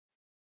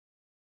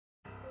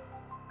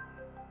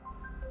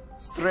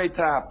Straight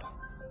up.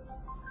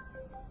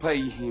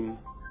 Pay him.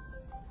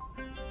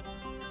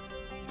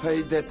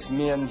 Pay that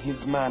man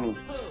his money.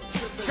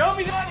 Show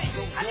me the money!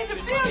 I need to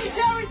feel you,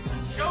 Jared!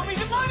 Show me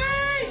the money!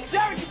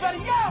 Jared, you better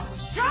yell!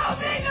 Show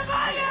me the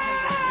money!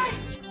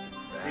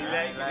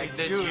 I like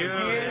the juice.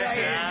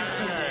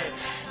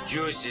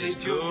 Juice is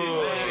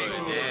good.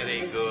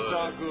 Very good.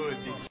 So good.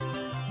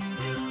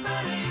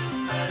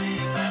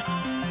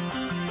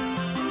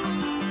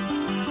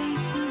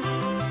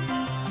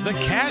 The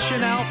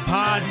Cashin' Out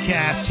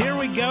Podcast. Here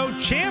we go,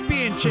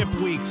 championship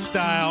week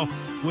style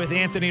with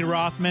Anthony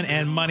Rothman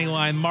and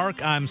Moneyline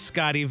Mark. I'm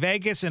Scotty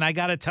Vegas, and I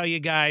got to tell you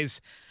guys,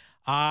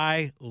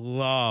 I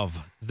love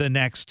the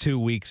next 2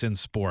 weeks in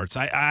sports.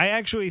 I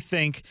actually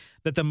think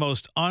that the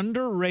most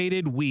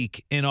underrated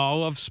week in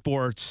all of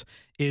sports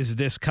is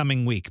this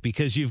coming week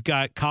because you've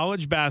got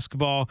college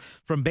basketball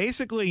from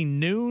basically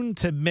noon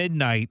to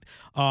midnight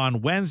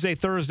on Wednesday,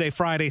 Thursday,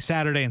 Friday,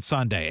 Saturday, and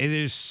Sunday. It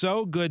is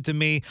so good to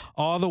me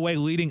all the way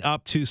leading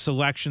up to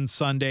Selection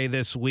Sunday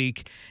this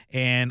week,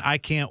 and I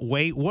can't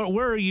wait.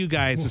 Where are you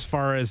guys as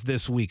far as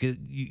this week?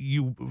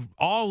 You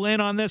all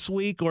in on this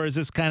week, or is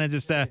this kind of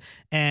just a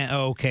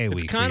okay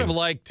week? It's kind of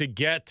like to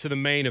get to the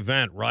main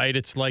event, right?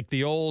 It's like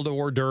the old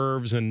hors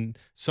d'oeuvres, and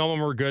some of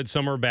them are good,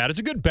 some are bad. It's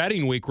a good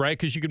betting week, right?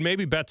 Because you could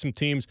maybe bet some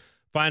teams,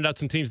 find out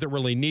some teams that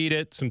really need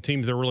it, some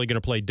teams that are really going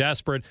to play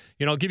desperate.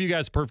 You know, I'll give you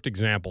guys a perfect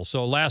example.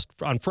 So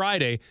on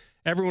Friday,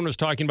 everyone was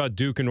talking about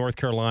Duke and North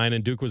Carolina,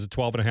 and Duke was a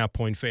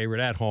 12.5-point favorite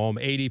at home,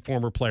 80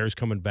 former players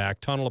coming back,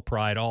 tunnel of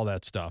pride, all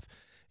that stuff.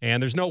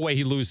 And there's no way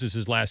he loses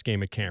his last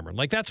game at Cameron.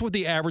 Like, that's what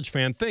the average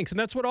fan thinks, and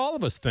that's what all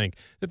of us think,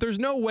 that there's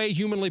no way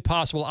humanly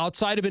possible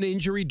outside of an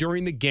injury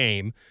during the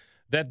game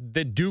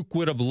that Duke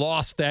would have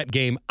lost that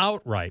game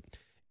outright.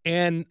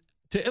 And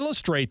to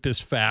illustrate this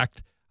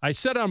fact, I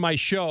said on my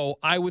show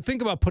I would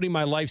think about putting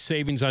my life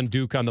savings on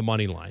Duke on the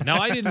money line.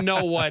 Now, I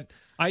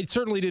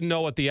certainly didn't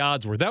know what the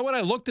odds were. Then when I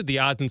looked at the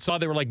odds and saw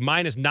they were like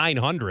minus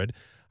 900,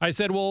 I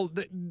said, well,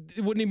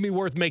 it wouldn't even be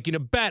worth making a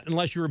bet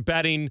unless you were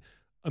betting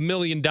 $1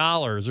 million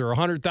or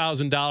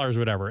 $100,000 or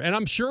whatever. And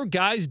I'm sure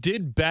guys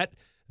did bet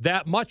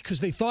that much because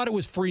they thought it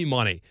was free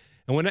money.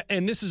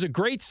 And this is a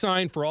great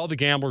sign for all the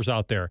gamblers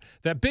out there.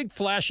 That big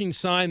flashing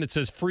sign that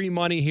says free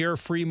money here,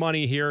 free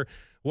money here.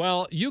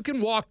 Well, you can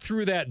walk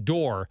through that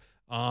door.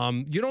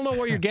 You don't know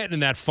what you're getting in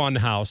that fun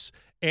house.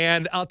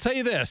 And I'll tell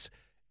you this,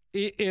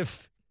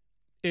 if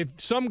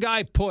some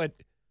guy put,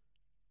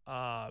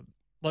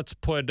 let's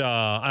put,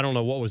 I don't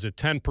know, what was it,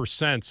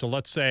 10%. So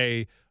let's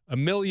say $1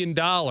 million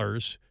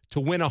to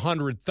win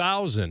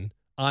 100,000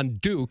 on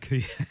Duke.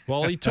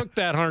 Well, he took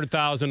that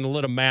 100,000 and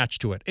lit a match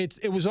to it.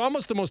 It was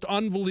almost the most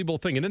unbelievable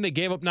thing. And then they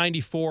gave up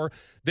 94.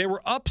 They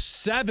were up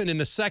 7 in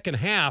the second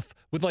half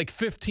with like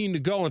 15 to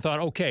go and thought,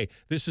 okay,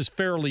 this is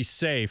fairly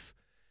safe.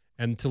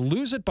 And to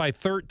lose it by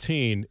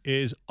 13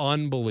 is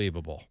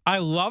unbelievable. I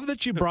love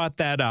that you brought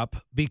that up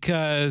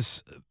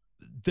because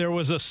there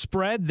was a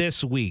spread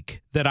this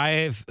week that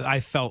I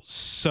felt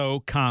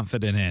so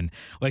confident in.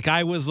 Like,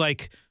 I was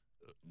like,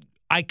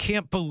 I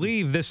can't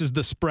believe this is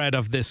the spread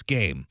of this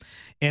game.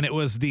 And it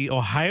was the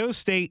Ohio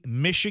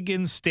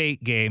State-Michigan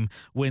State game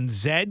when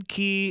Zed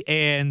Key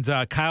and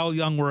Kyle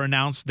Young were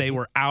announced they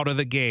were out of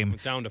the game.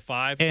 Went down to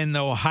 5. And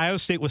the Ohio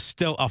State was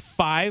still a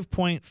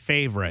 5-point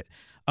favorite.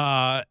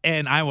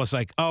 And I was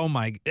like, oh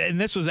my, and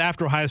this was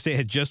after Ohio State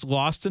had just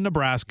lost to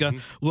Nebraska,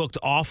 looked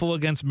awful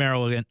against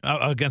Maryland.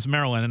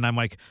 And I'm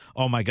like,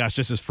 oh my gosh,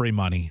 this is free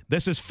money.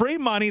 This is free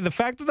money. The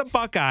fact that the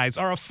Buckeyes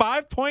are a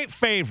 5-point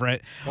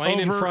favorite playing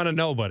in front of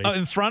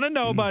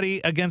nobody,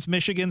 against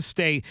Michigan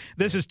State.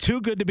 This is too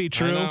good to be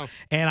true.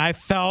 And I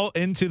fell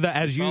into the,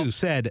 as you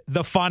said,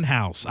 the fun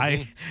house.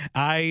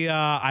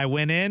 I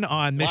went in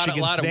on Michigan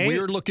State. A lot of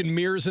weird looking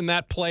mirrors in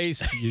that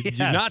place. Yes.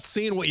 You're not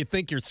seeing what you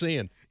think you're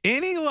seeing.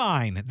 Any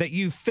line that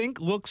you think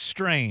looks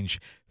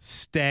strange,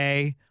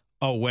 stay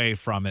away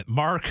from it.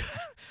 Mark,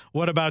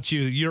 what about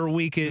you? Your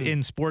week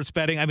in sports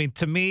betting? I mean,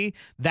 to me,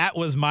 that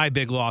was my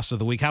big loss of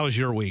the week. How was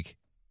your week?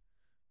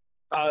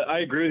 I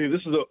agree with you.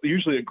 This is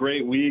usually a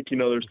great week. You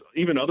know, there's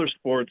even other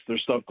sports,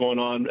 there's stuff going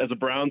on. As a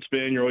Browns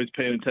fan, you're always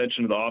paying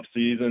attention to the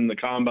offseason, the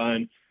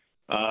combine,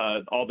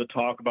 all the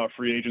talk about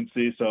free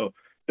agency. So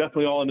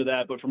definitely all into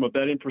that. But from a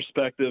betting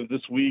perspective,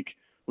 this week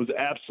was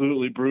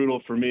absolutely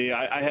brutal for me.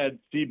 I had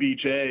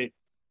CBJ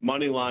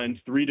money lines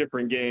 3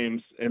 different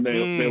games, and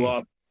they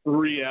lost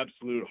 3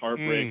 absolute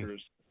heartbreakers.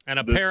 And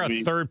a pair of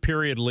third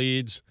period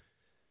leads.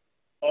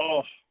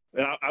 Oh,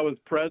 and I was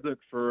present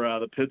for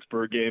the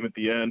Pittsburgh game at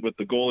the end with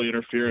the goalie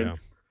interference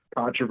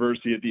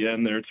controversy at the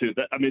end there too.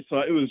 So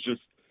it was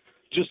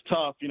just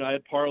tough. You know, I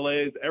had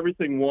parlays,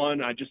 everything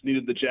won. I just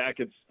needed the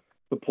Jackets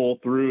to pull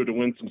through to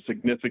win some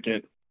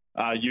significant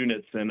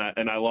units, and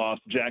I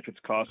lost. Jackets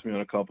cost me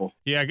on a couple.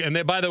 Yeah,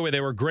 and by the way, they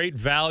were great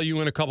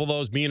value in a couple of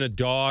those. Being a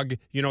dog,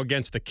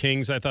 against the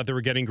Kings, I thought they were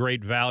getting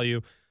great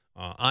value.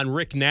 On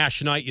Rick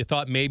Nash night, you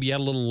thought maybe you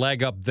had a little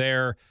leg up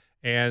there.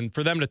 And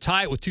for them to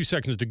tie it with 2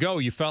 seconds to go,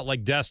 you felt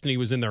like destiny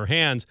was in their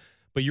hands.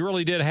 But you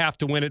really did have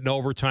to win it in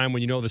overtime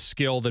when you know the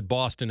skill that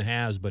Boston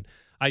has. But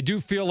I do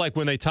feel like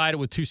when they tied it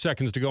with 2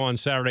 seconds to go on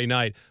Saturday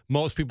night,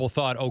 most people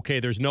thought, okay,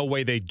 there's no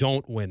way they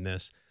don't win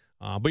this.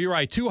 But you're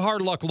right, 2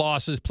 hard luck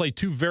losses, played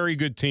 2 very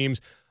good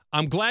teams.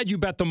 I'm glad you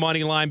bet the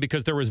money line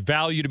because there was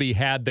value to be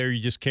had there.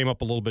 You just came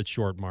up a little bit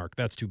short, Mark.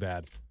 That's too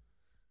bad.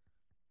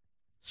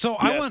 So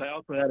I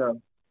also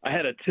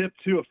had a tip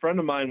too. A friend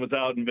of mine was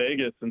out in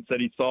Vegas and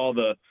said he saw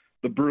the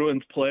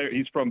Bruins player.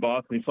 He's from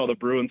Boston. He saw the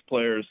Bruins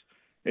players,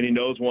 and he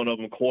knows one of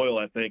them, Coyle,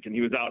 I think. And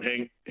he was out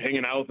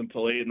hanging out with them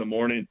till 8 in the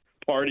morning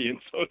partying.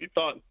 So he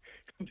thought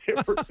they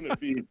were going to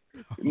be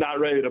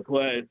not ready to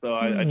play. So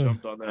I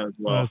jumped on that as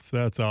well.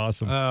 That's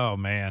awesome. Oh,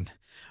 man.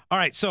 All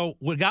right, so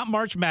we got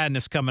March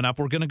Madness coming up.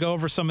 We're going to go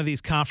over some of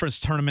these conference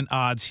tournament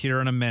odds here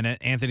in a minute.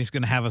 Anthony's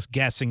going to have us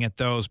guessing at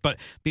those. But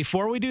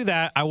before we do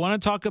that, I want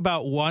to talk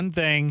about one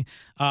thing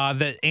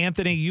that,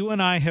 Anthony, you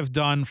and I have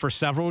done for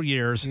several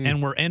years,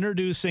 and we're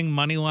introducing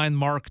Moneyline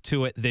Mark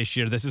to it this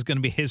year. This is going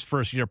to be his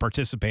first year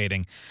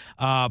participating.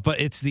 But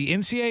it's the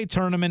NCAA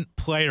Tournament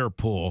Player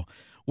Pool,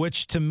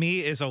 which to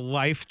me is a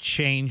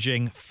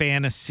life-changing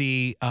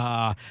fantasy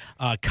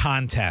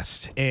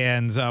contest.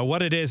 And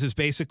what it is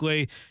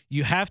basically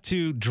you have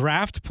to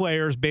draft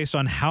players based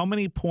on how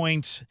many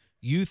points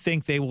you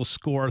think they will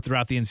score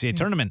throughout the NCAA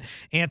tournament.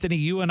 Anthony,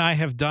 you and I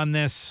have done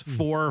this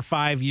 4 or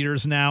 5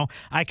 years now.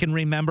 I can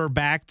remember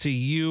back to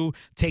you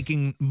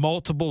taking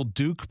multiple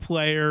Duke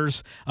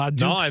players,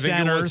 Duke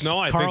centers,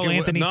 Karl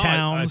Anthony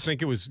Towns. I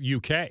think it was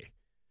UK.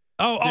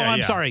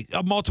 I'm sorry.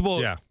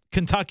 Multiple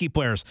Kentucky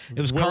players.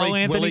 It was Karl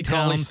Anthony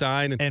Towns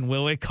and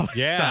Willie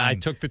Cauley-Stein. Yeah, I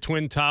took the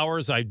Twin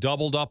Towers. I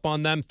doubled up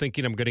on them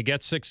thinking I'm going to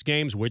get 6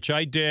 games, which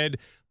I did.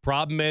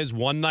 Problem is,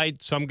 one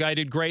night some guy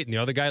did great and the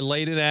other guy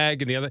laid an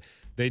egg, and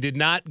they did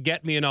not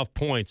get me enough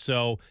points.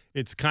 So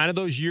it's kind of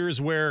those years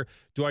where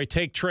do I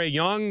take Trae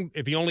Young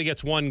if he only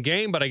gets 1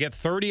 game but I get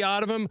 30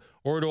 out of him,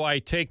 or do I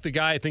take the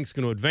guy I think is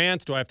going to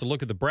advance? Do I have to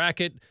look at the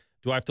bracket?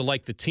 Do I have to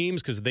like the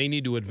teams because they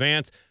need to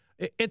advance?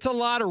 It's a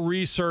lot of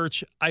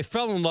research. I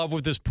fell in love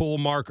with this pool,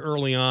 Mark,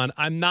 early on.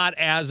 I'm not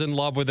as in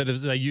love with it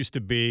as I used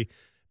to be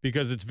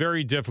because it's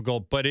very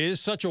difficult, but it is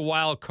such a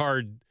wild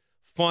card,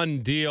 fun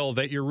deal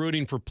that you're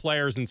rooting for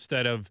players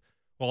instead of,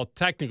 well,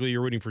 technically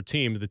you're rooting for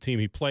the team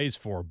he plays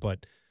for,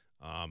 but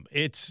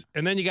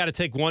and then you got to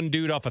take one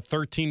dude off a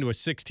 13 to a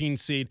 16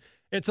 seed.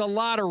 It's a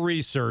lot of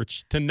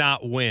research to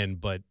not win,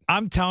 but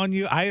I'm telling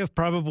you, I have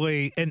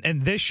probably,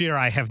 and this year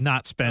I have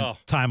not spent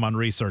time on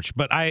research,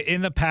 but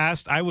in the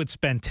past, I would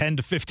spend 10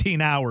 to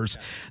 15 hours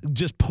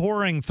just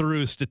pouring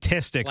through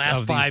statistics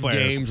of these players. Last 5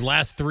 games,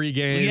 last 3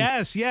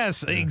 games.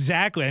 Yes,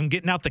 exactly. I'm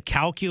getting out the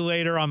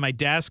calculator on my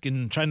desk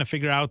and trying to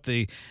figure out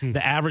the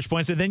average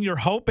points. And then you're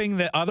hoping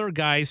that other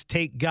guys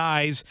take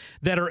guys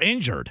that are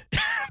injured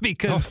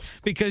because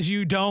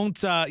you don't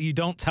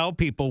tell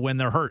people when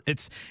they're hurt.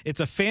 It's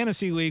a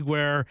fantasy league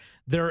where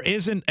there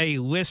isn't a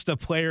list of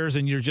players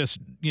and you're just,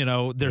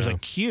 there's a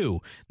queue.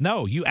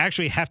 No, you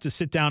actually have to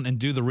sit down and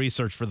do the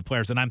research for the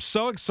players. And I'm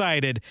so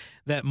excited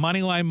that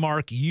Moneyline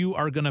Mark, you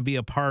are going to be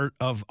a part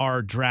of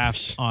our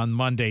drafts on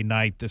Monday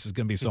night. This is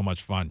going to be so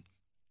much fun.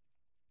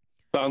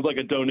 Sounds like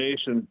a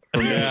donation.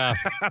 Yeah.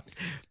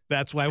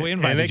 That's why we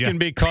invited you. And it can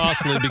be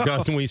costly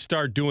because when we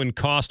start doing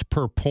cost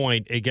per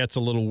point, it gets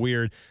a little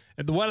weird.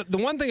 And the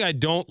one thing I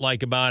don't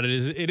like about it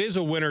is it is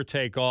a winner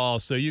take all.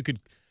 So you could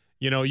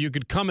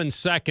come in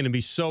second and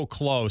be so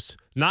close,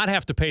 not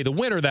have to pay the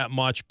winner that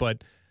much,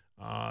 but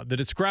the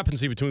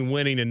discrepancy between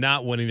winning and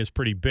not winning is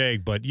pretty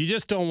big. But you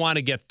just don't want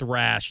to get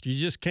thrashed. You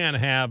just can't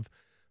have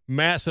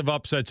massive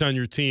upsets on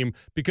your team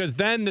because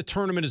then the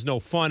tournament is no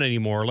fun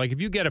anymore. Like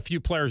if you get a few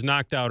players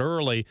knocked out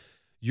early,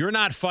 you're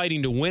not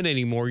fighting to win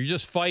anymore. You're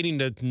just fighting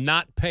to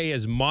not pay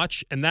as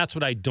much, and that's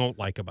what I don't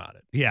like about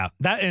it. Yeah,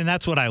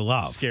 that's what I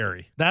love.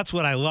 Scary. That's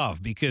what I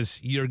love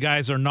because your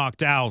guys are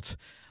knocked out.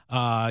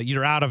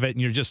 You're out of it,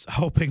 and you're just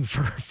hoping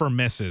for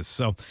misses.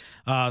 So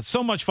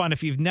much fun.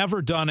 If you've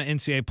never done an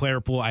NCAA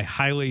player pool, I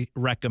highly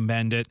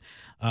recommend it.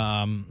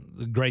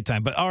 Great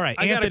time. But all right,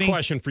 I Anthony, got a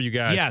question for you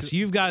guys. Yes,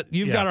 you've got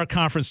our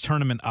conference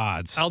tournament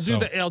odds. I'll do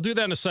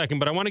that in a second,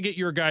 but I want to get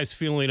your guys'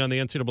 feeling on the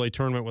NCAA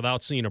tournament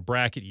without seeing a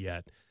bracket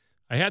yet.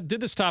 I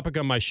did this topic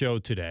on my show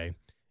today,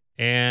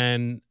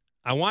 and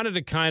I wanted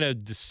to kind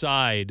of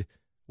decide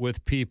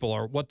with people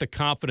or what the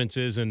confidence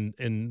is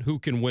in who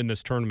can win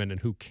this tournament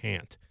and who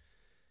can't.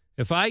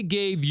 If I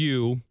gave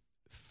you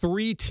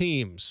 3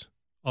 teams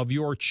of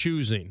your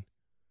choosing,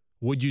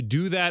 would you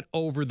do that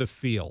over the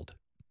field?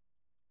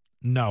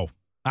 No,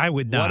 I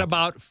would not. What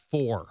about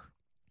 4?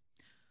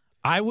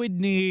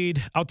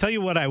 I'll tell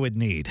you what I would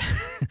need.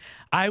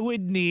 I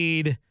would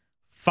need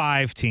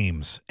 5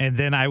 teams, and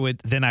then I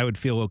would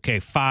feel okay.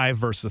 5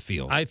 versus the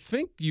field. I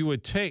think you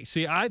would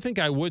I think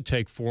I would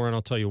take 4, and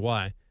I'll tell you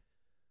why.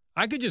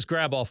 I could just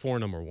grab all 4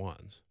 number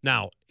 1s.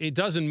 Now, it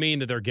doesn't mean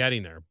that they're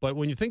getting there, but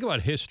when you think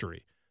about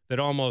history, that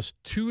almost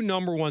 2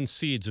 number 1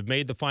 seeds have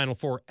made the Final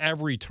Four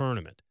every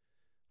tournament.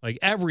 Like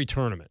every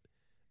tournament.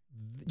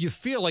 You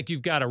feel like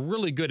you've got a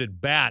really good at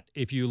bat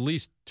if you at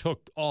least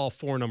took all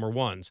 4 number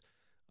 1s.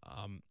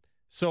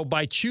 So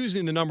by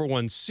choosing the number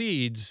 1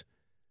 seeds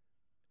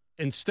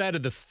instead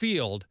of the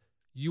field,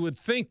 you would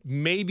think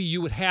maybe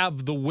you would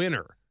have the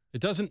winner.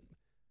 It doesn't.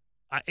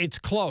 It's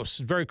close,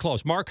 very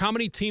close. Mark, how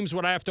many teams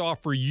would I have to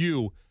offer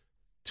you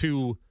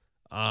to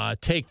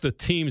take the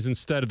teams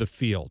instead of the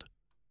field?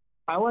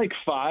 I like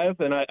 5,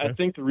 and I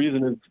think the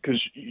reason is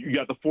because you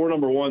got the 4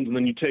 number ones, and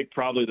then you take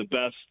probably the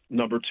best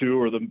number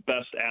 2 or the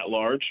best at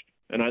large,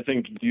 and I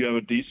think you have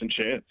a decent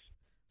chance.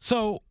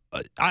 So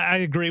I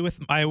agree with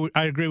I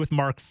agree with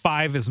Mark.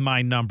 5 is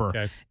my number,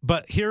 Okay.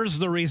 But here's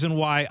the reason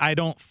why I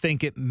don't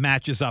think it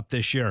matches up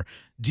this year.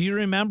 Do you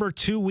remember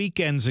 2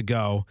 weekends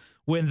ago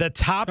when the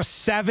top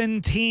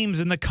 7 teams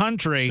in the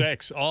country,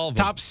 6, all of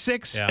them, top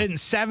 6 and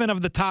 7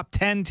 of the top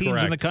 10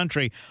 teams in the Correct.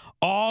 country,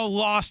 all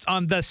lost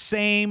on the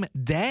same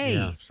day?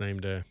 Yeah, same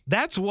day.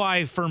 That's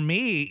why, for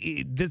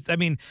me,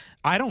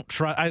 I don't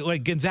trust.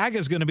 Like Gonzaga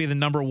is going to be the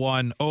number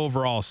 1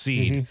 overall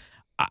seed. Mm-hmm.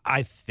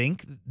 I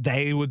think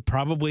they would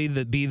probably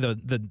be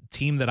the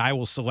team that I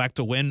will select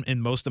to win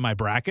in most of my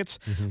brackets.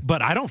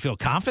 But I don't feel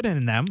confident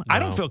in them. I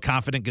don't feel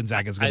confident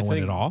Gonzaga is going to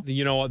win it all.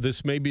 You know what?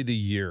 This may be the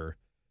year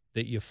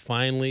that you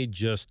finally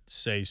just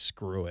say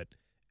screw it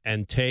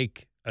and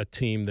take a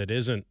team that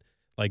isn't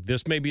like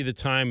this. May be the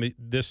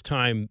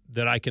time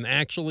that I can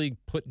actually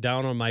put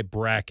down on my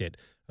bracket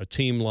a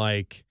team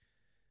like,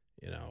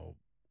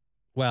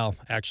 well,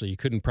 actually, you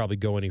couldn't probably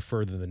go any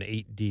further than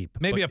 8 deep.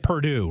 Maybe but, a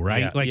Purdue,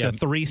 right? Yeah, like yeah, a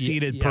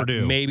 3-seeded yeah,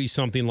 Purdue. Maybe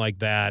something like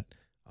that.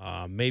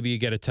 Maybe you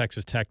get a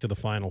Texas Tech to the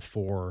Final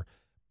Four.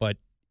 But,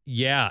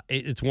 yeah,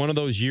 it's one of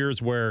those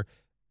years where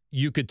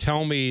you could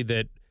tell me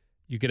that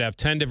you could have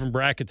 10 different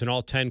brackets and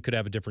all 10 could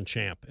have a different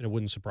champ, and it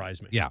wouldn't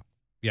surprise me. Yeah.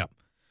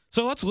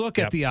 So let's look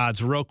at the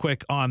odds real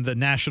quick on the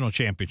national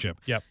championship.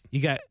 Yep.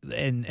 You got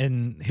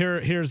and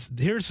here's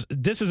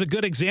this is a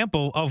good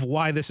example of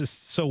why this is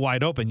so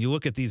wide open. You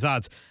look at these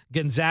odds.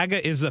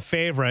 Gonzaga is the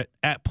favorite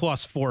at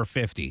plus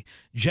 450.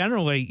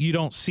 Generally, you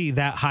don't see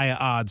that high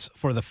odds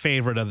for the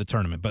favorite of the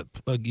tournament,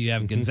 but you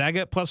have Gonzaga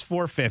at plus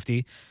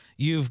 450.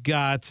 You've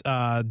got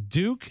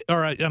you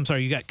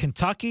got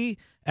Kentucky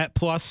at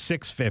plus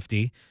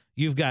 650.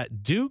 You've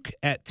got Duke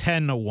at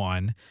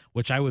 10-1,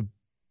 which I would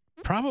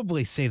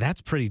probably say that's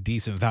pretty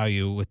decent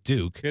value with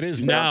Duke. It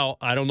is now.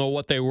 I don't know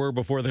what they were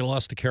before they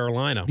lost to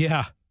Carolina.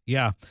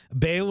 Yeah.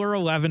 Baylor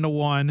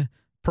 11-1,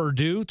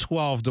 Purdue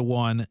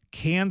 12-1,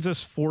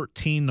 Kansas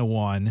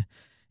 14-1,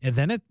 and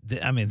then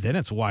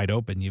it's wide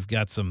open. You've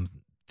got some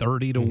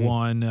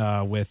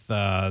 30-1 with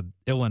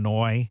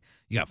Illinois.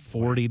 You got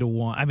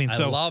 40-1.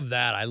 I love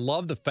that. I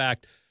love the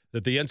fact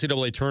that the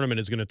NCAA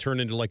tournament is going to turn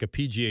into like a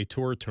PGA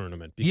Tour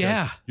tournament.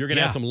 Because you're going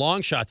to have some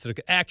long shots that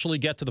actually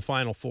get to the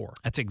Final Four.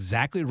 That's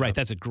exactly right.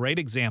 That's a great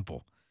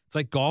example. It's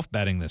like golf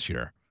betting this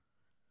year.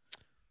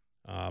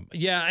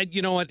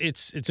 You know what?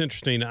 It's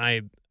interesting.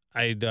 I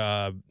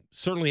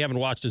certainly haven't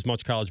watched as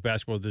much college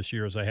basketball this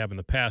year as I have in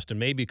the past, and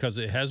maybe because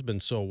it has been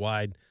so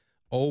wide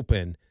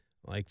open.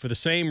 Like, for the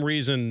same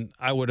reason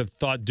I would have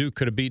thought Duke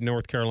could have beaten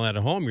North Carolina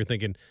at home, you're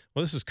thinking,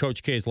 well, this is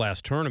Coach K's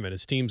last tournament.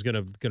 His team's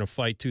going to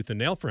fight tooth and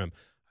nail for him.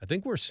 I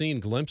think we're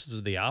seeing glimpses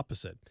of the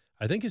opposite.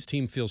 I think his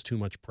team feels too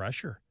much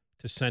pressure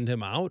to send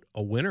him out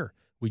a winner.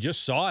 We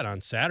just saw it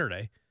on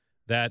Saturday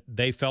that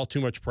they felt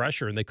too much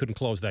pressure and they couldn't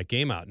close that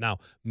game out. Now,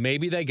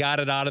 maybe they got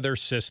it out of their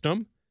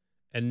system,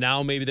 and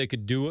now maybe they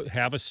could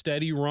have a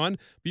steady run.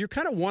 But you're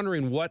kind of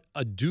wondering what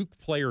a Duke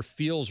player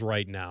feels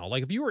right now.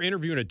 Like, if you were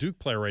interviewing a Duke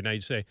player right now,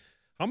 you'd say,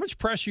 how much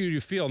pressure do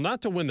you feel,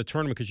 not to win the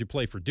tournament because you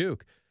play for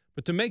Duke,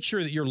 but to make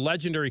sure that your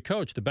legendary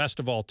coach, the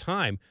best of all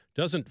time,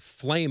 doesn't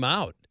flame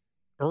out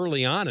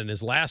early on in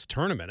his last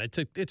tournament.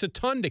 It's a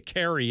ton to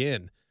carry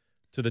in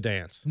to the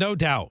dance. No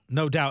doubt.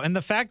 And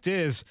the fact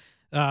is,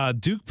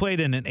 Duke played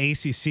in an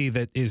ACC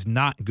that is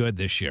not good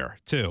this year,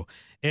 too.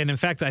 And in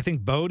fact, I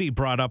think Bodie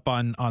brought up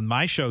on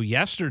my show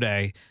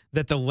yesterday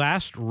that the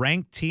last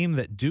ranked team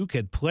that Duke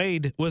had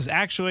played was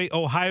actually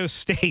Ohio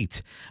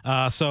State.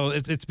 So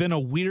it's been a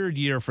weird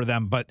year for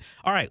them. But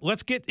all right,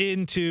 let's get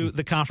into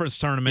the conference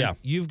tournament. Yeah.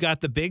 You've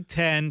got the Big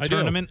Ten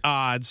tournament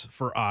odds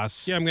for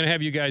us. Yeah, I'm going to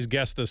have you guys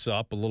guess this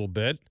up a little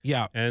bit.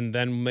 Yeah. And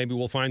then maybe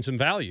we'll find some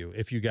value.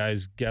 If you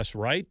guys guess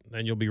right,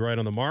 then you'll be right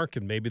on the mark,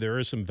 and maybe there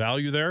is some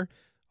value there.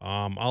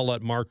 I'll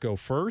let Mark go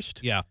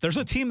first. Yeah, there's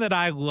a team that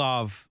I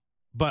love,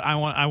 but I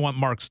want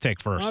Mark's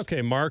take first.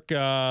 Okay, Mark,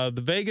 the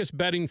Vegas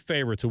betting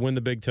favorite to win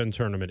the Big Ten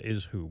tournament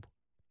is who?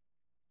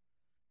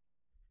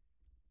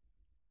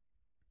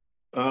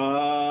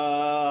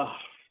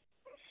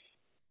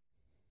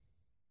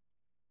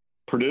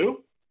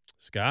 Purdue?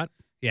 Scott?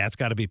 Yeah, it's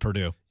got to be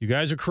Purdue. You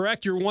guys are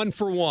correct. You're 1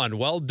 for 1.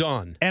 Well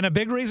done. And a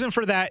big reason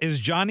for that is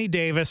Johnny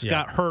Davis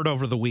got hurt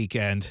over the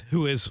weekend,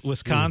 who is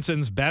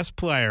Wisconsin's best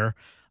player.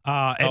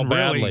 And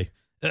badly?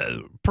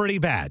 Really, pretty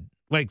bad.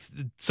 Like,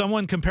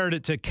 someone compared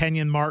it to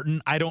Kenyon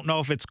Martin. I don't know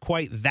if it's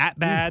quite that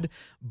bad,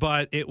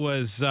 but it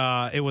was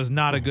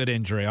not a good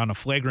injury on a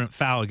flagrant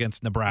foul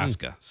against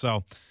Nebraska.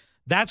 So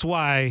that's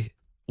why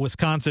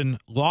Wisconsin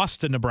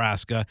lost to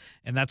Nebraska,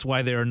 and that's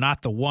why they're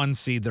not the 1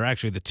 seed. They're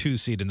actually the 2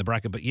 seed in the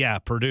bracket. But yeah,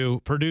 Purdue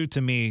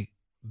to me,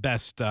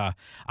 best.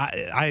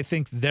 I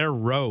think their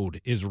road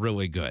is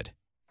really good.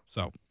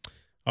 So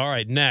All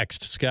right,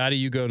 next. Scotty,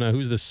 you go now.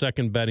 Who's the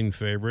second betting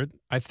favorite?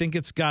 I think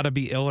it's got to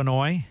be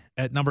Illinois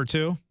at number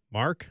 2.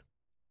 Mark?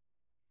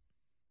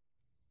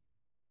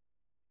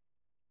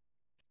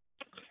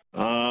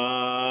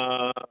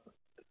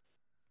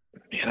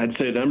 I'd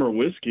say them or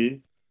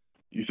whiskey.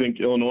 You think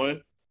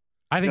Illinois?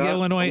 I think Yeah.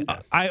 Illinois.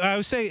 I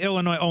would say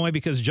Illinois only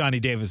because Johnny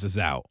Davis is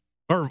out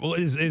or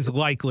is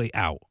likely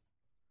out.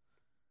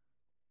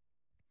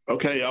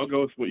 Okay, I'll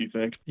go with what you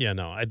think. Yeah,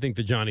 no, I think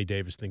the Johnny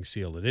Davis thing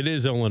sealed it. It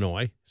is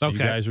Illinois. So you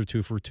Okay. guys are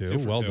 2 for 2. 2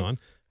 for Well 2. done.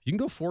 You can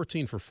go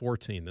 14 for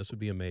 14. This would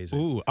be amazing.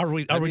 Ooh, are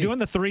we doing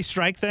the 3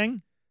 strike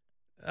thing?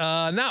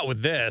 Not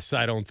with this,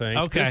 I don't think.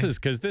 Okay. This is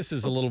because this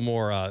is a little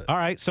more. All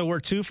right, so we're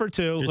 2 for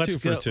 2. You're Let's 2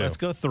 for go. 2. Let's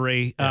go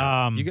 3.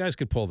 Yeah, you guys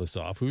could pull this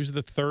off. Who's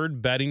the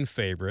third betting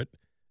favorite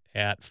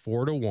at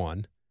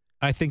 4-1?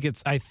 I think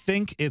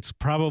it's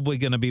probably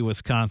going to be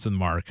Wisconsin.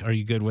 Mark, are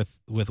you good with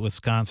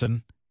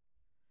Wisconsin?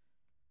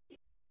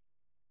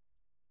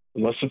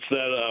 Unless it's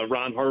that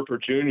Ron Harper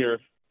Jr.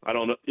 I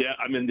don't know.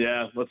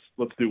 Yeah,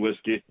 let's do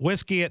whiskey.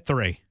 Whiskey at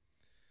 3.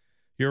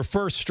 Your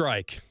first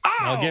strike.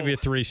 I'll give you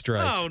 3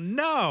 strikes. Oh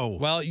no!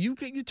 Well, you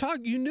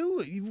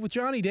knew with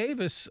Johnny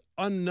Davis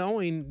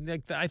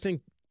unknowing. I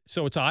think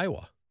so. It's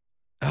Iowa.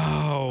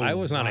 Oh,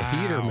 Iowa's on a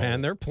heater, wow.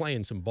 man. They're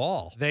playing some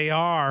ball. They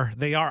are.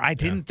 I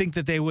didn't think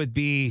that they would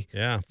be.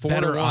 Yeah, 4-1.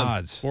 Better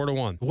odds.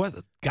 4-1. What?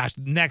 Gosh,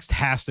 next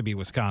has to be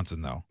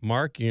Wisconsin though.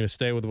 Mark, you gonna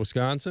stay with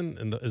Wisconsin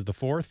and is the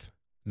fourth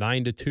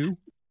 9-2?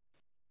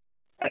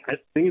 I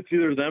think it's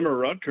either them or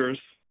Rutgers.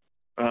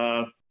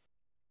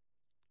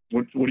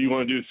 What do you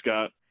want to do,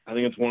 Scott? I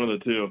think it's one of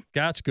the two.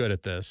 Scott's good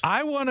at this.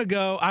 I want to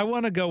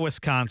go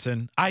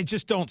Wisconsin. I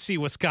just don't see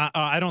Wisconsin.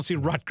 I don't see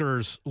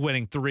Rutgers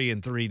winning 3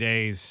 in 3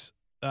 days.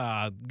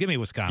 Give me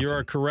Wisconsin. You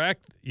are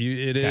correct.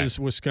 It is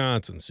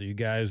Wisconsin. So you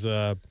guys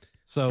are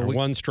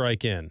one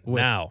strike in.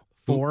 Now,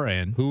 4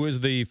 in. Who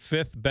is the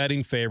fifth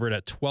betting favorite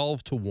at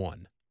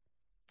 12-1?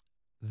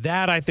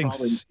 That I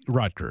think's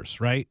Rutgers,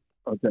 right?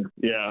 Okay.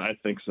 Yeah, I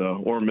think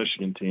so. Or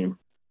Michigan team.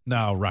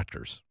 No,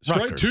 Rutgers.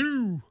 Strike Rutgers.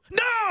 2.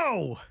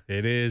 No!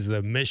 It is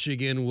the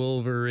Michigan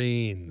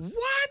Wolverines.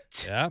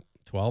 What? Yep.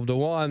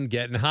 12-1.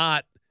 Getting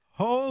hot.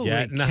 Holy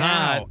Getting cow.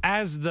 hot.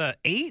 As the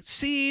 8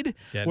 seed,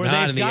 Getting where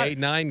hot they've in the got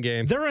 8-9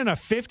 game. they're in a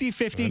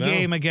 50-50 I know.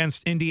 game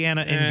against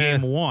Indiana in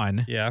game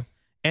 1. Yeah.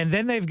 And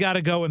then they've got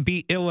to go and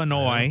beat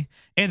Illinois,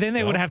 and then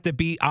they would have to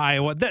beat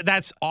Iowa.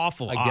 That's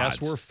awful I odds.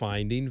 guess we're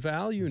finding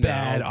value now.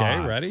 Bad okay,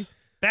 odds. ready?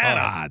 Bad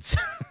All right. odds.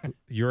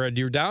 You're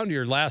down to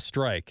your last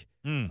strike.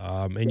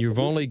 And you've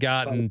only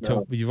gotten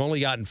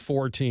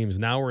 4 teams.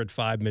 Now we're at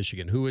 5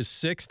 Michigan. Who is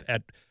 6th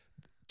at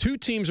 2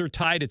 teams are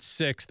tied at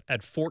 6th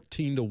at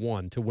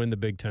 14-1 to win the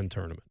Big Ten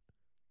tournament.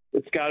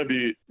 It's got to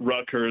be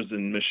Rutgers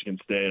and Michigan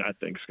State, I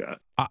think, Scott.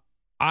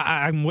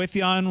 I'm with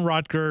you on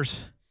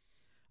Rutgers.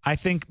 I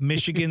think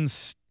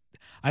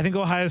I think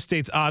Ohio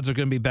State's odds are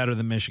going to be better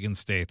than Michigan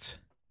State's.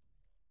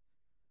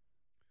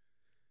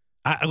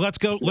 Let's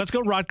go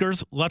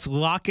Rutgers. Let's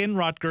lock in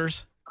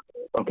Rutgers.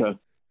 Okay.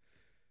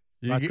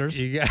 Rutgers.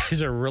 You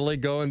guys are really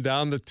going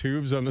down the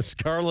tubes on the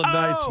Scarlet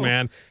Knights,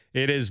 man.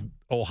 It is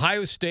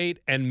Ohio State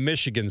and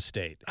Michigan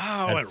State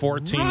at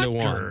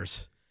 14-1.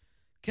 Rutgers.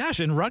 Gosh,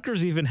 and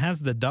Rutgers even has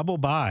the double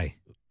bye.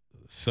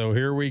 So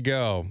here we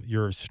go.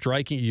 You're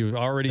striking. You've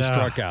already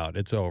struck out.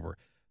 It's over.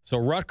 So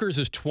Rutgers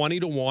is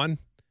 20-1.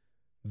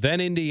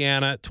 Then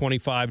Indiana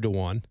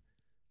 25-1.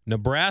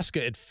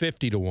 Nebraska at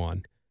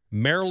 50-1.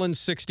 Maryland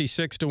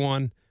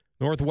 66-1.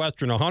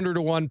 Northwestern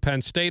 100-1.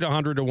 Penn State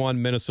 100-1.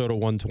 Minnesota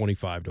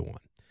 125-1.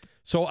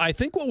 So I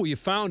think what we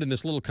found in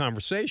this little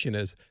conversation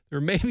is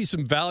there may be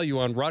some value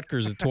on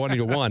Rutgers at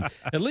 20-1.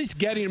 At least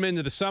getting them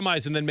into the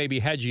semis and then maybe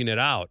hedging it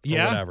out or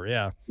whatever.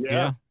 Yeah.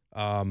 Yeah.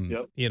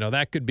 You know,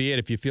 that could be it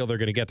if you feel they're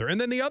going to get there. And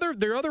then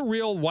their other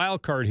real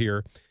wild card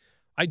here,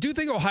 I do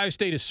think Ohio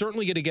State is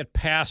certainly going to get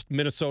past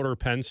Minnesota or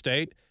Penn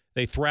State.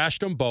 They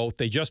thrashed them both.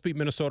 They just beat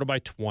Minnesota by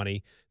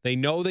 20. They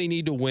know they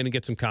need to win and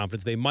get some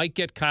confidence. They might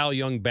get Kyle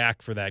Young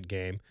back for that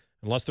game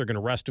unless they're going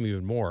to rest him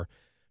even more.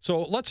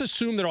 So let's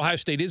assume that Ohio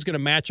State is going to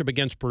match up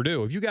against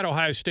Purdue. If you got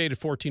Ohio State at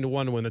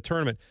 14-1 to win the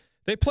tournament,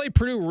 they played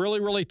Purdue really,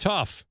 really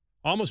tough,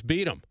 almost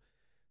beat them.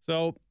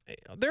 So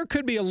there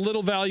could be a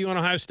little value on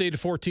Ohio State at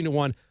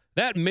 14-1.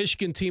 That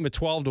Michigan team at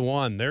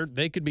 12-1,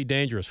 they could be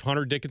dangerous.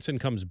 Hunter Dickinson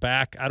comes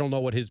back. I don't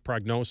know what his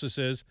prognosis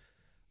is.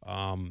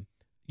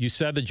 You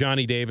said the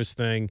Johnny Davis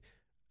thing.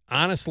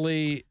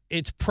 Honestly,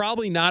 it's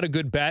probably not a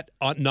good bet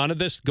on none of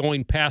this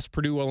going past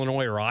Purdue,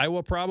 Illinois, or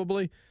Iowa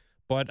probably.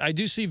 But I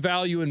do see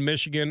value in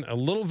Michigan, a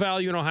little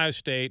value in Ohio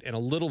State, and a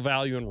little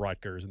value in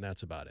Rutgers, and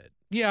that's about it.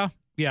 Yeah.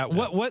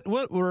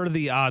 What were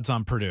the odds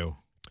on Purdue?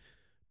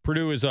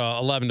 Purdue is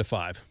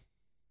 11-5.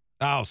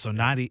 Oh, so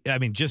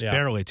just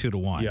barely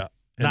 2-1. Yeah,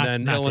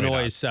 and then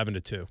Illinois is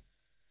 7-2.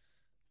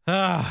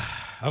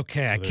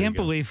 Okay. I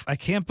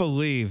can't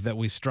believe that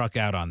we struck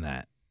out on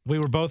that. We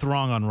were both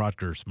wrong on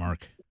Rutgers,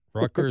 Mark.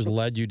 Rutgers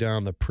led you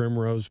down the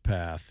primrose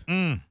path.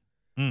 And,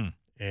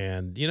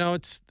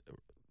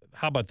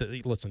 how about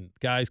the listen,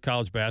 guys,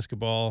 college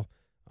basketball.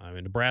 I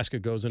mean, Nebraska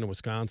goes into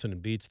Wisconsin and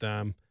beats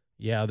them.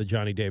 Yeah, the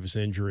Johnny Davis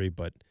injury,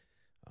 but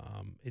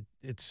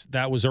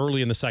That was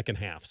early in the second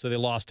half, so they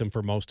lost him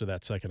for most of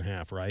that second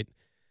half, right?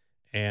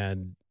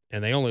 And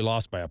they only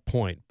lost by a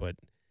point, but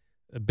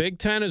the Big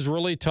Ten is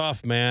really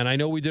tough, man. I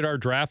know we did our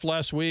draft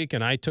last week,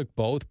 and I took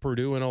both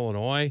Purdue and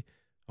Illinois.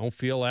 I don't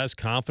feel as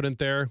confident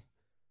there,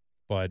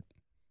 but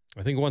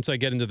I think once I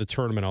get into the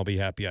tournament, I'll be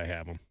happy I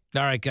have them.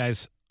 All right,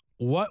 guys.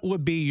 What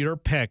would be your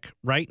pick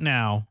right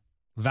now,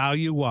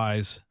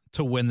 value-wise,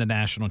 to win the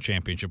national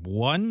championship?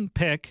 One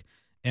pick,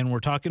 and we're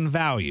talking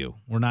value.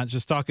 We're not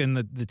just talking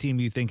the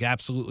team you think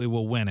absolutely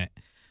will win it.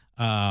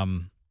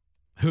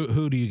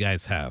 Who do you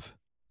guys have?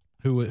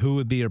 Who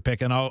would be your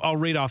pick? And I'll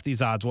read off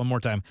these odds one more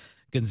time.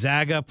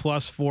 Gonzaga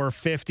plus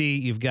 450.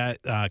 You've got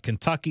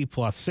Kentucky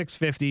plus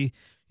 650.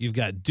 You've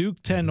got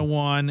Duke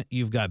 10-1.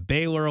 You've got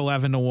Baylor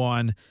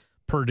 11-1.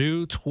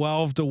 Purdue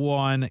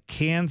 12-1.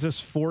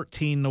 Kansas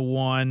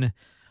 14-1.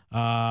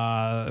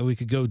 We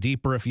could go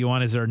deeper if you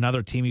want. Is there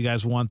another team you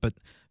guys want? But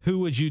who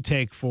would you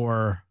take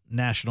for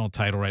national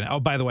title right now? Oh,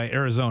 by the way,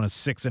 Arizona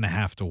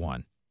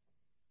 6.5-1.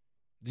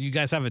 Do you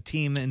guys have a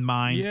team in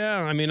mind?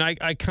 Yeah, I mean,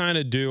 I kind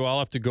of do. I'll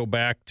have to go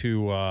back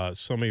to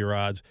some of your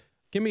odds.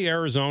 Give me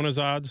Arizona's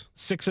odds.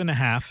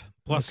 6.5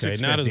 plus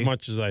 650. Not as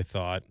much as I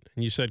thought.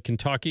 And you said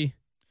Kentucky?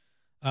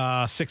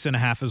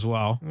 6.5 as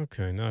well.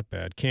 Okay, not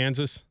bad.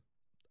 Kansas?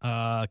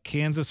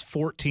 Kansas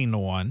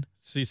 14-1.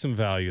 See some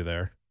value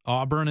there.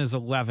 Auburn is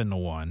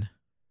 11-1.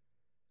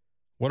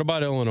 What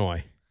about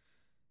Illinois?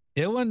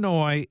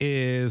 Illinois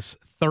is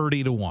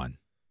 30-1.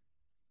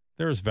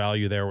 There's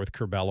value there with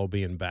Curbelo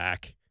being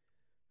back.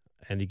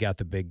 And you got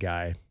the big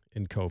guy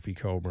in Kofi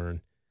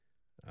Coburn.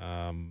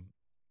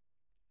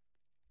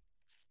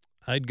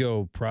 I'd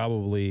go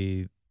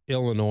probably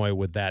Illinois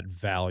with that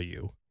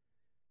value.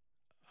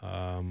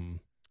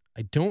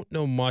 I don't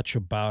know much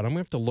about. I'm going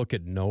to have to look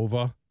at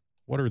Nova.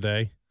 What are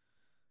they?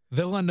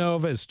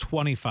 Villanova is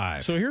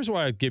 25. So here's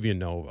why I'd give you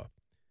Nova.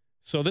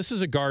 So this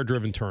is a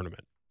guard-driven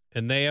tournament,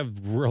 and they have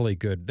really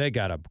good. They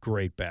got a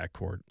great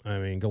backcourt. I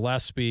mean,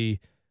 Gillespie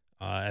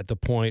at the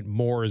point,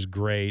 Moore is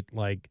great.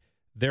 Like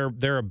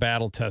they're a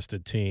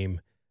battle-tested team.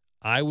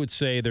 I would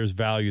say there's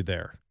value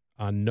there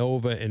on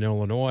Nova in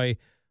Illinois.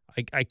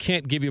 I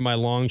can't give you my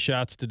long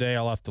shots today.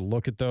 I'll have to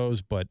look at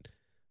those, but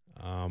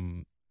I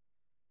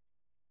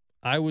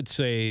would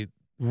say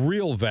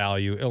real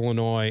value,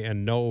 Illinois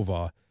and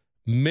Nova.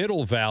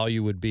 Middle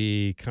value would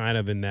be kind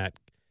of in that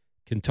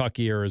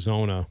Kentucky,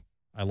 Arizona.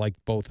 I like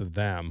both of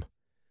them.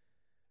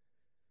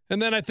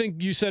 And then I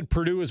think you said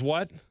Purdue is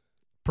what?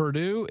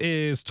 Purdue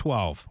is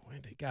 12. Boy,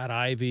 they got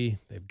Ivy.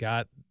 They've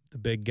got the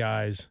big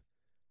guys.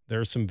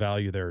 There's some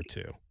value there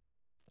too.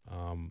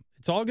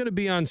 It's all going to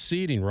be on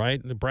seeding,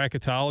 right? The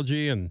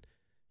bracketology, and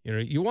you know,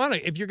 you want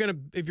to if you're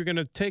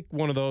gonna take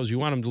one of those, you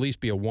want them to at least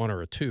be a 1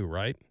 or a 2,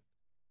 right?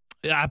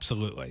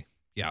 Absolutely.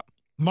 Yeah.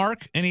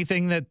 Mark,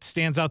 anything that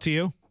stands out to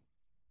you?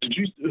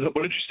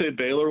 What did you say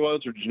Baylor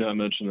was, or did you not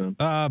mention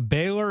them?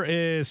 Baylor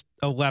is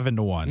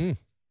 11-1. It's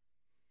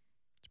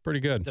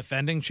pretty good.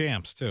 Defending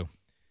champs too.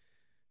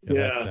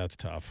 Yeah. That's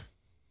tough.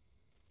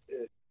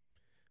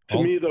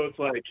 To me, though, it's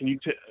like, can you?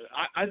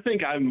 I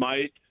think I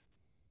might,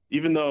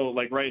 even though,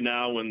 like right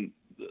now, when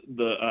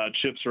the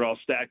chips are all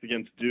stacked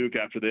against Duke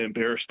after they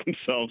embarrassed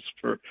themselves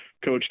for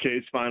Coach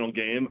K's final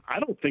game, I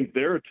don't think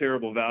they're a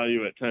terrible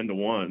value at 10-1.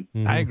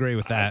 Mm-hmm. I agree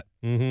with that.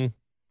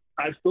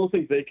 I still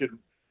think they could.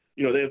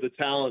 You know, they have the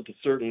talent to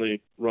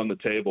certainly run the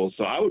table.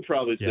 So I would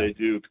probably say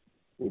Duke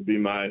would be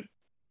my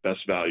best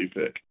value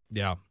pick.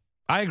 Yeah,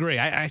 I agree.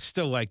 I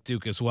still like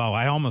Duke as well.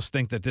 I almost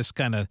think that this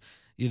kind of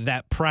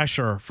that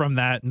pressure from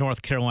that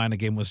North Carolina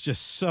game was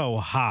just so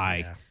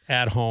high.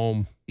 Yeah. At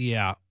home.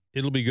 Yeah.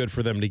 It'll be good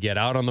for them to get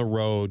out on the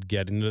road,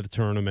 get into the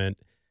tournament.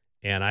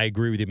 And I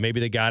agree with you.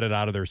 Maybe they got it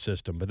out of their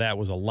system, but that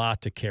was a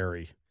lot to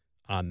carry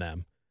on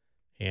them.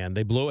 And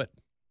they blew it.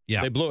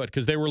 Yeah. They blew it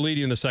because they were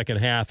leading in the second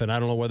half, and I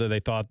don't know whether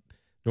they thought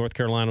North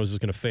Carolina was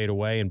just going to fade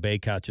away and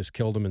Baycott just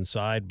killed them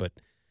inside, but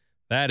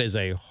that is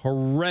a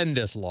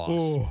horrendous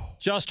loss. Ooh.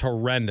 Just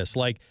horrendous.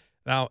 Like,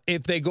 now,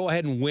 if they go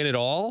ahead and win it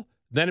all,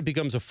 then it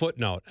becomes a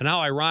footnote. And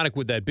how ironic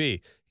would that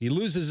be? He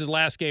loses his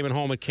last game at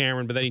home at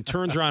Cameron, but then he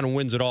turns around and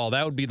wins it all.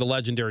 That would be the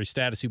legendary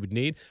status he would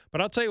need.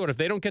 But I'll tell you what, if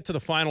they don't get to the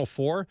Final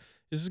Four,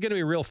 this is going to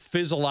be a real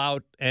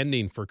fizzle-out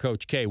ending for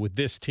Coach K with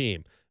this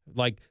team.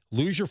 Like,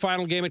 lose your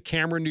final game at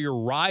Cameron to your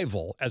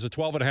rival as a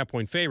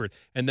 12.5-point favorite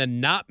and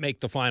then not make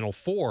the Final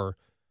Four.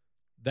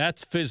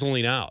 That's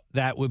fizzling out.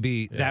 That would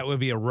be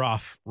a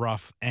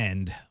rough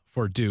end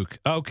for Duke.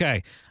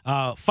 Okay.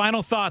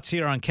 Final thoughts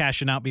here on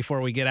cashing out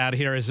before we get out of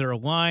here. Is there a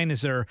line?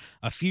 Is there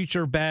a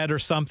future bet or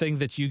something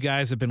that you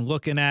guys have been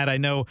looking at? I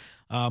know,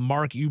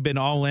 Mark, you've been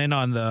all in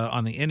on the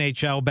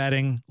NHL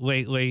betting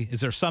lately. Is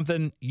there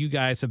something you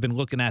guys have been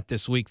looking at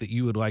this week that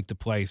you would like to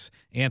place?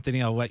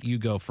 Anthony, I'll let you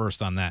go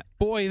first on that.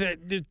 Boy,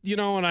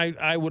 and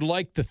I would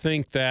like to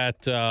think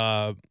that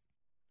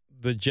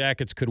the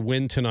Jackets could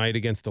win tonight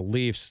against the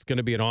Leafs. It's going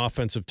to be an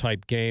offensive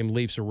type game.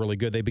 Leafs are really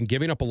good. They've been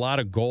giving up a lot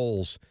of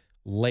goals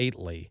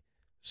lately.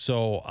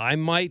 So I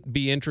might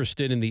be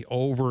interested in the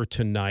over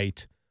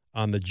tonight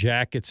on the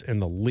Jackets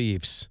and the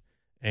Leafs.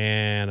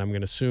 And I'm going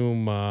to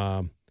assume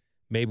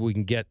maybe we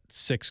can get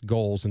 6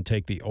 goals and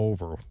take the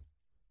over.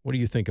 What do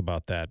you think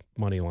about that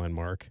money line,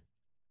 Mark?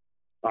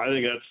 I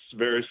think that's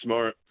very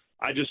smart.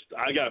 I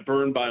got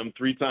burned by them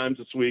 3 times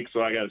this week,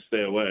 so I got to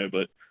stay away.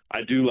 But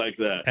I do like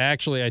that.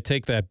 Actually, I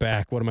take that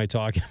back. What am I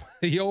talking about?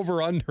 The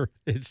over/under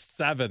is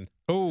 7.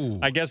 Oh,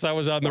 I guess I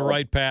was on the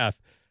right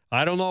path.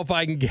 I don't know if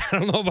I can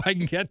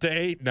get to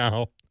 8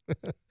 now.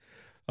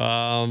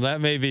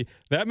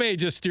 That may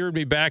just steered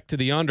me back to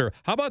the under.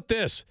 How about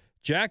this?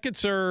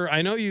 Jackets are.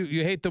 I know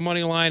you hate the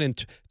money line,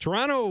 and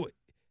Toronto,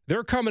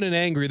 they're coming in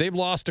angry. They've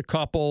lost a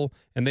couple,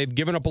 and they've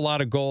given up a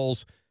lot of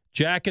goals.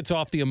 Jackets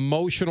off the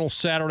emotional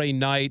Saturday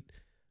night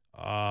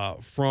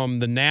from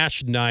the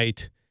Nash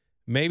night.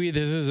 Maybe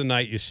this is a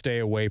night you stay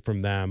away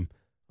from them.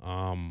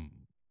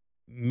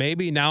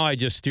 Maybe now I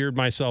just steered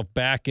myself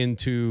back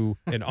into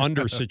an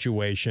under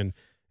situation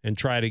and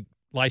try to.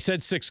 Well, I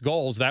said 6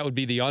 goals. That would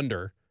be the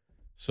under.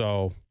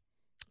 So,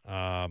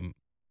 I'll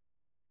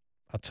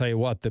tell you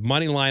what. The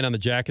money line on the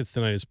Jackets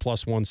tonight is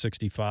plus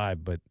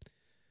 165. But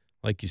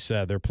like you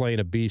said, they're playing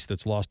a beast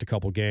that's lost a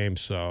couple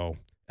games. So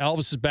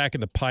Elvis is back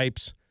in the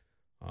pipes.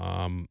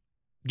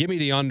 Give me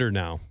the under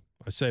now.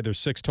 I say there's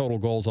 6 total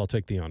goals. I'll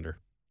take the under.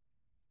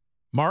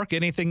 Mark,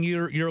 anything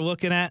you're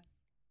looking at?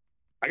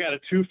 I got a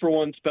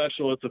 2-for-1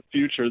 special. It's a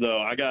future,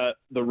 though. I got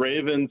the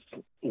Ravens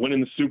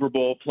winning the Super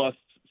Bowl plus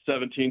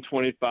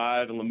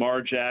 1725 and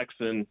Lamar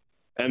Jackson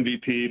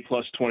MVP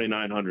plus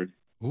 2,900.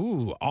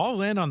 Ooh,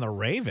 all in on the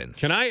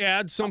Ravens. Can I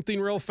add something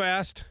real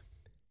fast?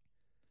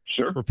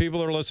 Sure. For people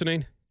that are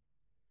listening?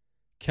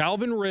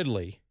 Calvin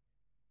Ridley,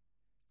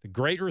 the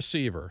great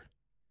receiver,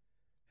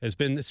 has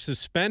been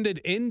suspended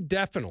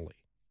indefinitely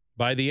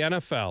by the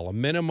NFL, a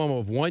minimum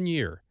of 1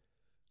 year,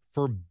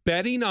 for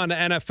betting on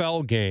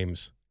NFL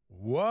games.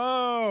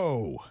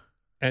 Whoa.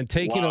 And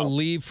taking a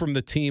leave from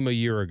the team a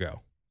year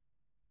ago.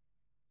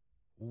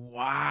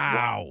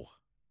 Wow.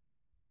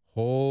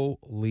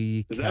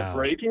 Holy cow. Is that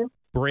breaking?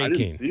 Breaking.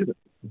 I didn't see that.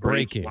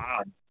 Breaking.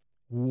 Wow.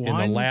 In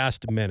the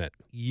last minute.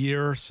 1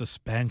 year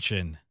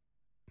suspension.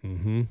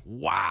 Mm-hmm.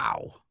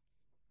 Wow.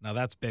 Now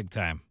that's big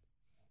time.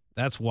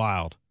 That's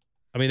wild.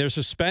 I mean, they're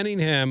suspending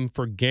him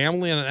for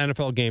gambling on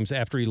NFL games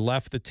after he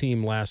left the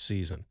team last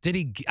season.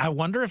 I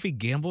wonder if he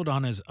gambled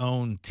on his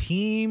own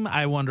team.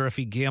 I wonder if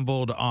he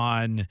gambled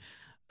on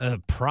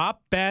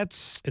prop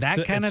bets,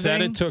 that kind of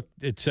thing.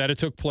 It said it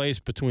took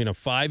place between a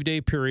 5-day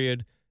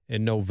period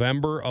in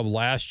November of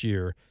last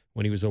year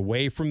when he was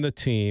away from the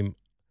team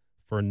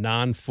for a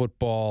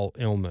non-football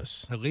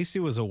illness. At least he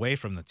was away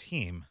from the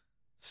team.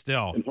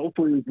 Still. And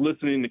hopefully he's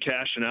listening to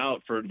Cashing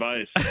Out for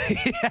advice.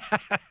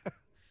 Yeah.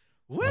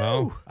 Woo.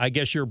 Well, I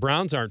guess your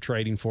Browns aren't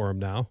trading for him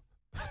now.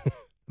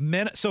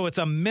 So it's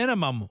a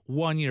minimum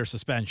 1 year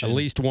suspension. At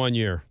least 1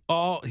 year.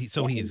 Oh,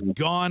 so he's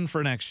gone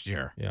for next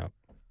year. Yeah.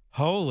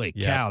 Holy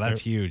cow,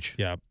 that's huge.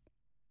 Yeah.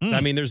 I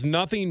mean, there's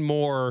nothing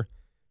more,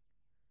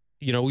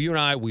 you and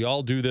I, we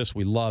all do this.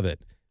 We love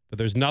it. But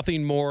there's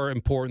nothing more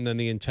important than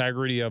the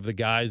integrity of the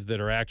guys that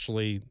are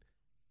actually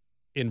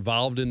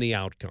involved in the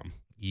outcome.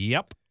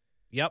 Yep.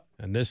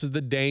 And this is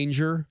the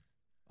danger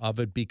of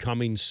it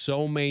becoming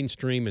so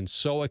mainstream and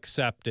so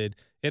accepted.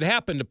 It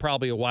happened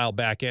probably a while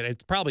back, and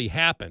it's probably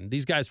happened.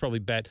 These guys probably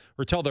bet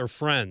or tell their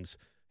friends,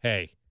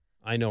 hey,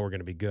 I know we're going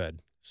to be good.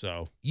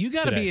 So you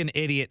got to be an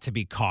idiot to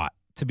be caught,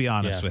 to be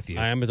honest with you.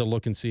 I am going to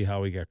look and see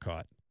how he got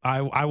caught.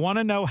 I want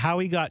to know how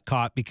he got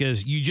caught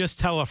because you just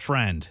tell a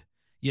friend.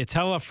 You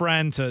tell a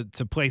friend to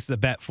place the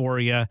bet for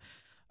you.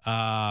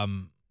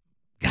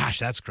 Gosh,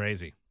 that's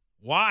crazy.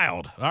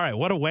 Wild. All right,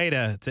 what a way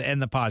to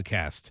end the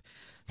podcast.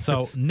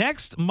 So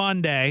next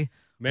Monday,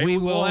 maybe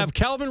we'll have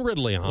Calvin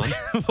Ridley on.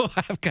 We'll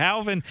have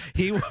Calvin.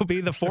 He will be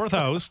the 4th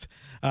host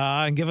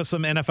and give us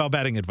some NFL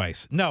betting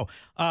advice. No,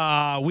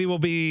 we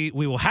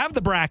will have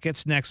the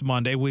brackets next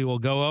Monday. We will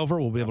go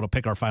over. We'll be able to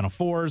pick our Final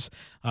Fours,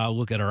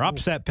 look at our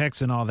upset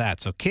picks and all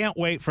that. So can't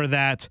wait for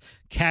that.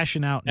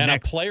 Cashing out and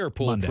next a player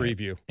pool Monday.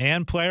 Preview.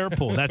 And player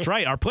pool. That's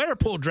right. Our player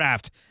pool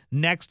draft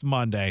next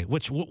Monday.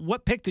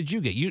 What pick did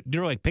you get?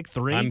 You're like pick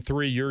 3? I'm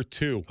 3. You're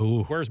 2.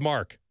 Ooh. Where's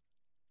Mark?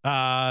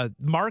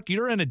 Mark,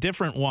 you're in a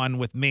different one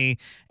with me,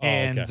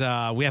 and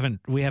okay.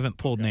 we haven't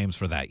pulled names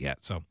for that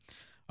yet. So,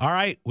 all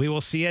right, we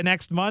will see you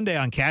next Monday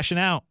on Cashing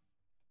Out.